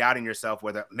 like, doubting yourself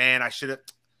whether, man,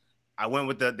 I went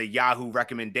with the Yahoo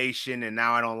recommendation and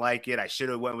now I don't like it. I should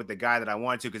have went with the guy that I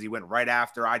wanted to because he went right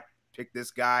after I picked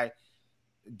this guy.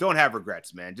 Don't have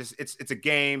regrets, man. Just it's a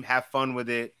game. Have fun with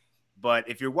it. But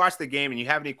if you watch the game and you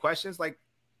have any questions, like,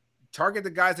 target the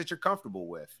guys that you're comfortable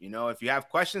with. If you have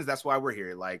questions, that's why we're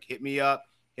here. Like, hit me up,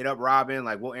 hit up Robin.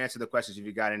 Like, we'll answer the questions if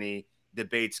you got any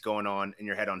debates going on in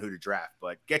your head on who to draft.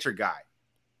 But get your guy.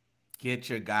 Get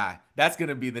your guy. That's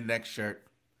gonna be the next shirt.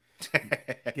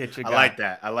 Get your guy.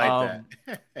 I like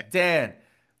that. Dan,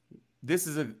 this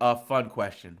is a fun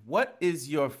question. What is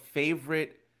your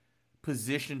favorite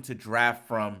position to draft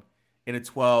from in a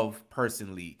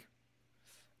 12-person league?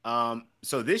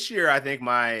 So this year, I think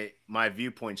my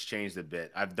viewpoints changed a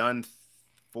bit. I've done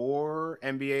 4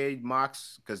 NBA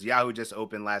mocks because Yahoo just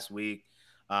opened last week.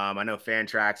 I know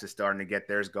Fantrax is starting to get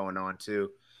theirs going on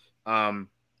too.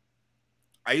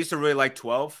 I used to really like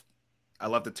 12. I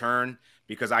love the turn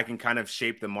because I can kind of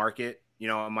shape the market. You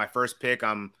know, on my first pick,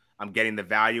 I'm getting the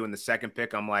value. In the second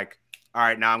pick, I'm like, all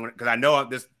right, now I'm gonna, because I know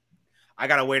this, I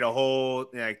gotta wait a whole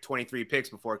like 23 picks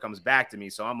before it comes back to me.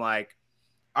 So I'm like,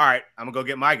 all right, I'm gonna go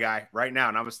get my guy right now,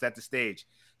 and I'm gonna set the stage.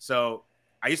 So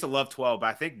I used to love 12, but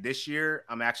I think this year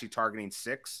I'm actually targeting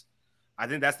 6. I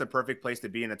think that's the perfect place to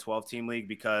be in a 12 team league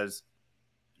because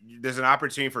there's an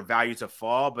opportunity for value to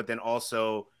fall, but then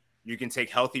also you can take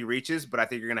healthy reaches. But I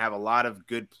think you're going to have a lot of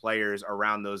good players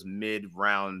around those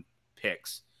mid-round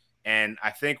picks. And I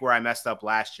think where I messed up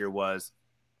last year was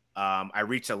I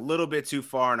reached a little bit too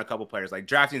far on a couple players, like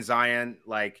drafting Zion.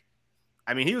 Like,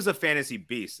 I mean, he was a fantasy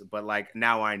beast, but like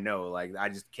now I know, like I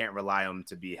just can't rely on him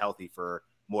to be healthy for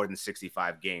more than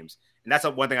 65 games. And that's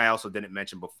one thing I also didn't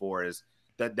mention before is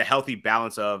the healthy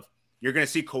balance of you're going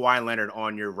to see Kawhi Leonard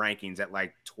on your rankings at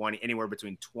like 20, anywhere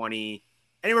between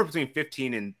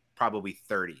 15 and probably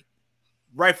 30.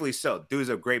 Rightfully so. Dude's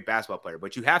a great basketball player,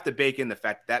 but you have to bake in the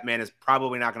fact that man is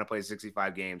probably not going to play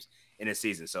 65 games in a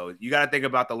season. So you got to think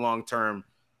about the long-term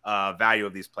value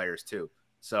of these players too.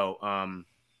 So,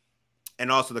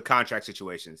 and also the contract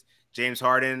situations. James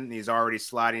Harden, he's already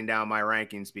sliding down my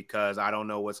rankings because I don't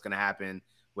know what's going to happen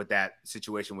with that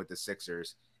situation with the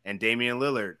Sixers. And Damian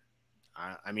Lillard,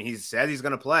 I mean, he says he's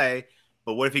going to play,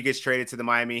 but what if he gets traded to the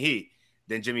Miami Heat?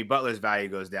 Then Jimmy Butler's value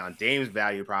goes down. Dame's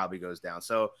value probably goes down.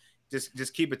 So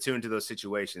just keep attuned to those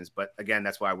situations. But again,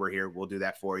 that's why we're here. We'll do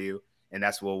that for you. And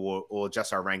that's what we'll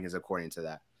adjust our rankings according to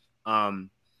that.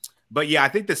 But yeah, I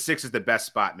think the 6 is the best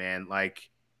spot, man. Like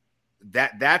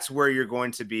that's where you're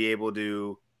going to be able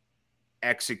to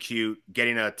execute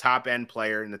getting a top end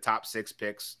player in the top 6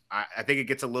 picks. I think it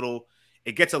gets a little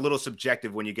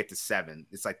subjective when you get to 7.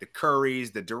 It's like the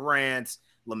Currys, the Durants,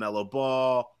 LaMelo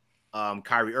Ball,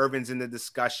 Kyrie Irving's in the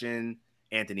discussion.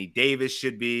 Anthony Davis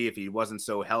should be if he wasn't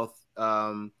so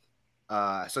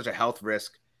such a health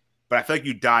risk. But I feel like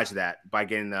you dodge that by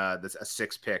getting a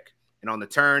 6 pick. And on the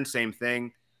turn, same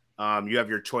thing. You have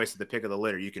your choice at the pick of the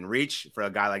litter. You can reach for a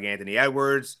guy like Anthony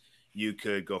Edwards. You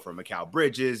could go for Mikal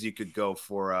Bridges. You could go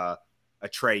for a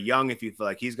Trae Young if you feel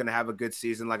like he's going to have a good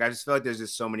season. Like I just feel like there's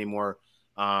just so many more.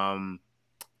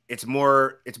 It's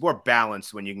more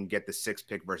balanced when you can get the 6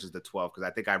 pick versus the 12 because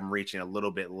I think I'm reaching a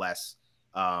little bit less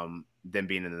than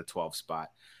being in the 12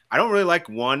 spot. I don't really like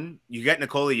 1. You get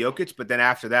Nikola Jokic, but then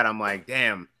after that, I'm like,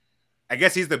 damn. I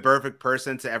guess he's the perfect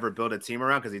person to ever build a team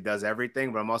around because he does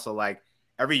everything. But I'm also like,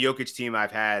 every Jokic team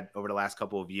I've had over the last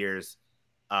couple of years,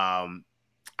 I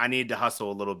need to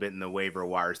hustle a little bit in the waiver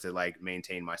wires to like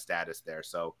maintain my status there.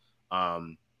 So,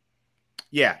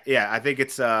 yeah, I think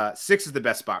it's 6 is the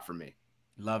best spot for me.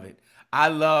 Love it. I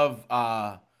love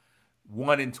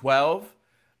 1 and 12.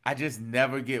 I just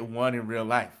never get 1 in real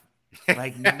life.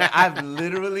 Like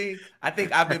I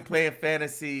think I've been playing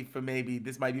fantasy for maybe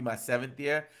this might be my 7th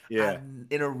year. Yeah.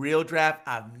 In a real draft,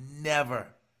 I've never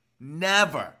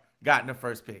gotten the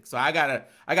first pick. So I got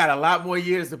a lot more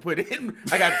years to put in.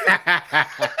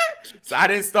 So I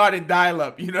didn't start in dial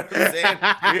up, you know what I'm saying?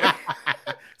 Yeah.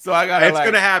 So I got it's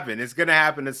gonna happen. It's gonna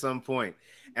happen at some point.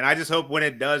 And I just hope when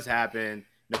it does happen,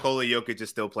 Nikola Jokic is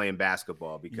still playing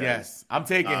basketball because yes, I'm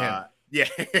taking him. Yeah.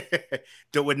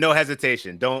 With no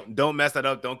hesitation. Don't mess that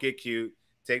up. Don't get cute.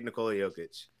 Take Nikola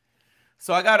Jokic.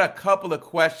 So I got a couple of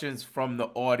questions from the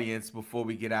audience before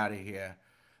we get out of here.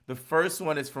 The first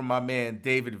one is from my man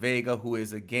David Vega, who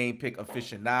is a game pick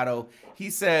aficionado. He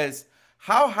says,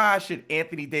 how high should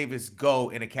Anthony Davis go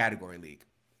in a category league?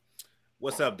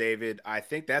 What's up, David? I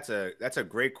think that's a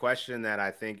great question that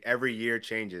I think every year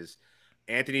changes.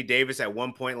 Anthony Davis at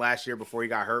one point last year before he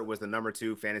got hurt was the number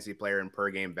 2 fantasy player in per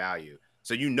game value.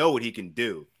 So you know what he can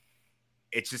do.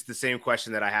 It's just the same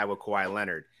question that I had with Kawhi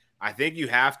Leonard. I think you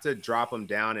have to drop him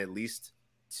down at least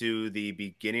to the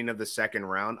beginning of the 2nd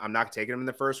round. I'm not taking him in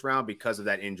the 1st round because of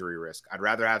that injury risk. I'd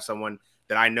rather have someone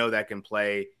that I know that can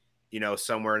play, you know,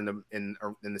 somewhere in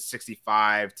the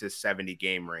 65 to 70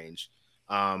 game range.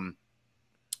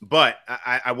 But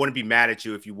I wouldn't be mad at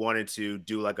you if you wanted to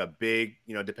do like a big,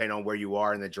 you know, depending on where you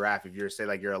are in the draft. If you're say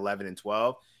like you're 11 and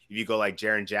 12, if you go like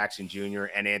Jaren Jackson Jr.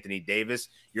 and Anthony Davis,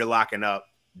 you're locking up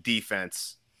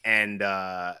defense. And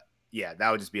yeah, that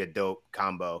would just be a dope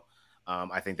combo.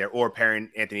 I think or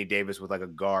pairing Anthony Davis with like a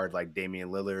guard like Damian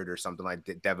Lillard or something like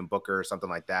Devin Booker or something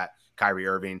like that, Kyrie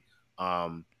Irving.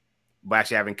 But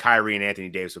actually having Kyrie and Anthony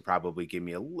Davis would probably give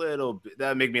me a little bit, that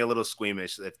would make me a little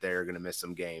squeamish if they're going to miss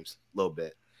some games, a little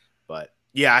bit. But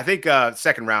yeah, I think early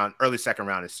 2nd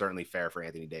round is certainly fair for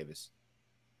Anthony Davis.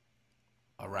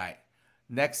 All right.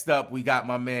 Next up, we got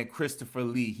my man Christopher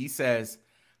Lee. He says,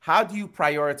 How do you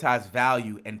prioritize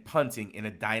value and punting in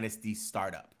a dynasty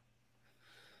startup?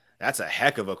 That's a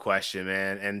heck of a question,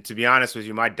 man. And to be honest with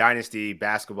you, my dynasty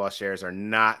basketball shares are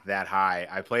not that high.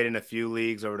 I played in a few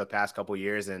leagues over the past couple of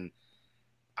years, and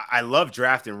I love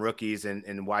drafting rookies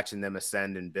and watching them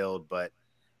ascend and build. But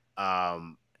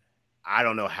um, I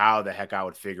don't know how the heck I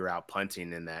would figure out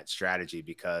punting in that strategy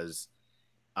because,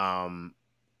 um,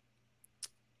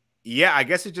 yeah, I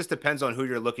guess it just depends on who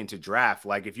you're looking to draft.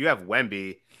 Like if you have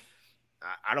Wemby,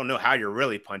 I don't know how you're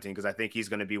really punting because I think he's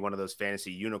going to be one of those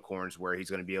fantasy unicorns where he's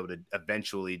going to be able to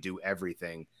eventually do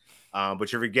everything.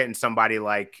 But you're getting somebody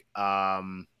like,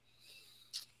 Bilal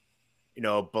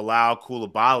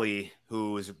Koulibaly,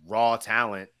 who's raw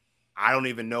talent. I don't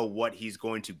even know what he's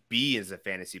going to be as a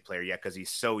fantasy player yet because he's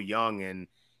so young and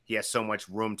he has so much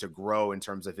room to grow in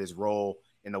terms of his role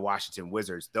in the Washington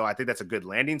Wizards. Though I think that's a good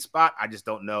landing spot. I just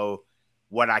don't know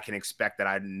what I can expect that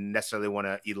I necessarily want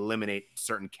to eliminate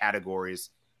certain categories.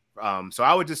 So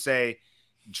I would just say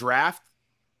draft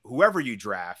whoever you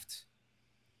draft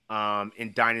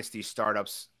in dynasty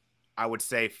startups. I would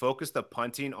say focus the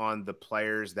punting on the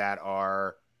players that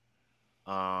are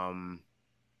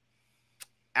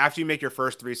after you make your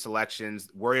first 3 selections,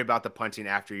 worry about the punting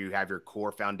after you have your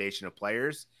core foundation of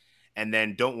players. And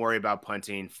then don't worry about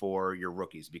punting for your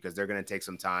rookies because they're going to take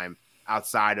some time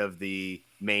outside of the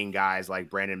main guys like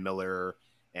Brandon Miller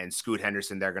and Scoot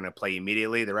Henderson. They're going to play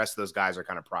immediately. The rest of those guys are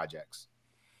kind of projects.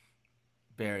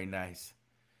 Very nice.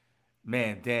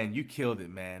 Man, Dan, you killed it,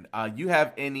 man. You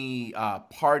have any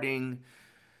parting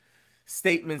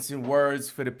statements and words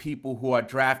for the people who are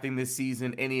drafting this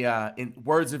season? Any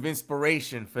words of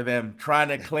inspiration for them trying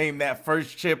to claim that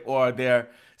first chip or their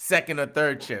second or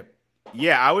third chip?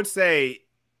 Yeah, I would say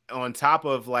on top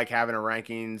of like having a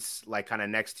rankings like kind of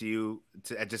next to you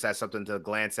to just as something to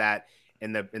glance at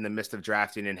in the midst of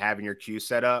drafting and having your queue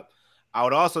set up, I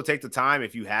would also take the time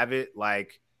if you have it,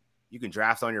 like you can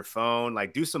draft on your phone,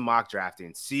 like do some mock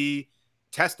drafting,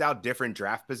 test out different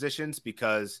draft positions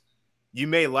because you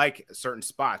may like certain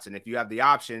spots. And if you have the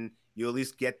option, you at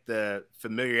least get the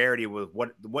familiarity with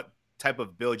what type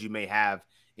of build you may have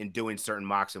in doing certain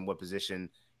mocks and what position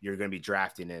you're going to be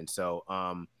drafting in. So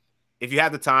if you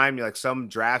have the time, like some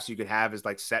drafts you could have is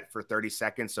like set for 30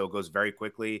 seconds. So it goes very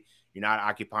quickly. You're not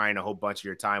occupying a whole bunch of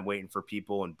your time waiting for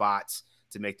people and bots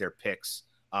to make their picks.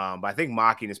 But I think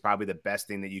mocking is probably the best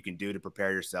thing that you can do to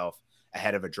prepare yourself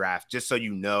ahead of a draft, just so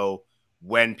you know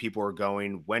when people are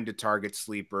going, when to target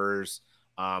sleepers,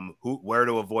 where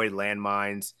to avoid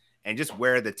landmines, and just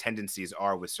where the tendencies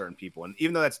are with certain people. And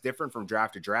even though that's different from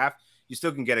draft to draft, you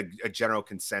still can get a general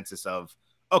consensus of,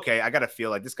 okay, I got to feel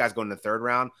like this guy's going in the 3rd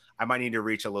round. I might need to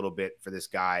reach a little bit for this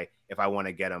guy if I want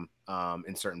to get him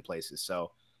in certain places.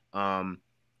 So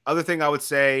other thing I would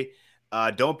say,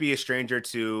 don't be a stranger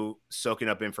to soaking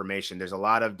up information. There's a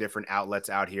lot of different outlets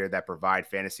out here that provide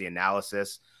fantasy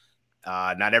analysis.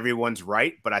 Not everyone's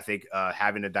right, but I think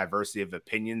having a diversity of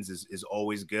opinions is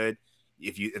always good.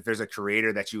 If there's a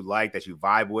creator that you like, that you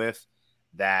vibe with,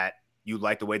 that you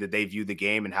like the way that they view the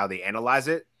game and how they analyze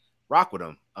it, rock with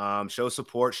them. Show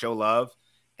support, show love.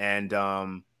 And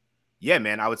yeah,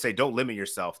 man, I would say don't limit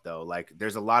yourself though. Like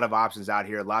there's a lot of options out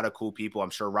here, a lot of cool people.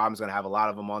 I'm sure Robin's going to have a lot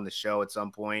of them on the show at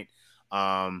some point.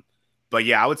 But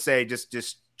yeah, I would say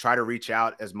just try to reach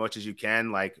out as much as you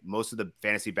can. Like most of the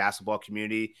fantasy basketball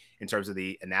community in terms of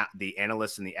the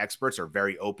analysts and the experts are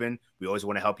very open. We always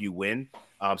want to help you win.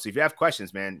 So if you have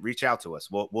questions, man, reach out to us.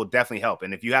 We'll definitely help.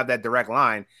 And if you have that direct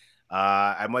line,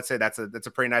 I must say that's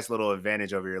a pretty nice little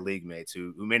advantage over your league mates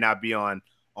who may not be on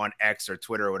X or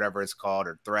Twitter or whatever it's called,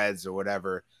 or Threads or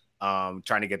whatever,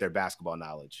 trying to get their basketball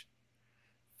knowledge.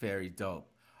 Very dope.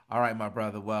 All right, my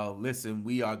brother. Well, listen,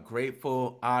 we are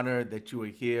grateful, honored that you are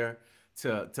here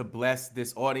to bless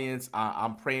this audience.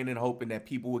 I'm praying and hoping that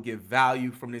people will get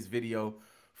value from this video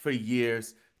for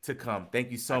years to come.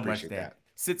 Thank you so much, Dan. That.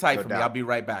 Sit tight No for doubt. me. I'll be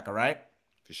right back, all right?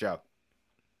 For sure.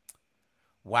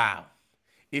 Wow.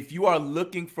 If you are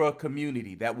looking for a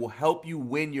community that will help you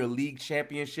win your league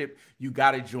championship, you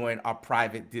got to join our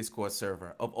private Discord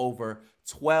server of over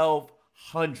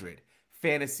 1,200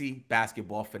 fantasy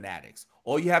basketball fanatics.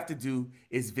 All you have to do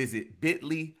is visit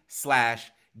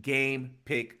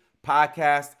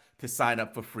bit.ly/gamepickpodcast to sign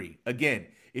up for free. Again,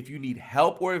 if you need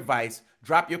help or advice,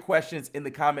 drop your questions in the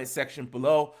comment section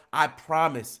below. I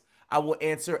promise I will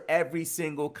answer every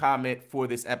single comment for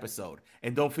this episode.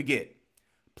 And don't forget,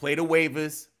 play the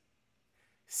waivers,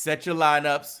 set your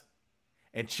lineups,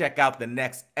 and check out the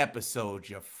next episode,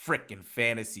 you freaking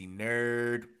fantasy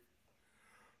nerd.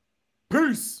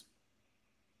 Peace.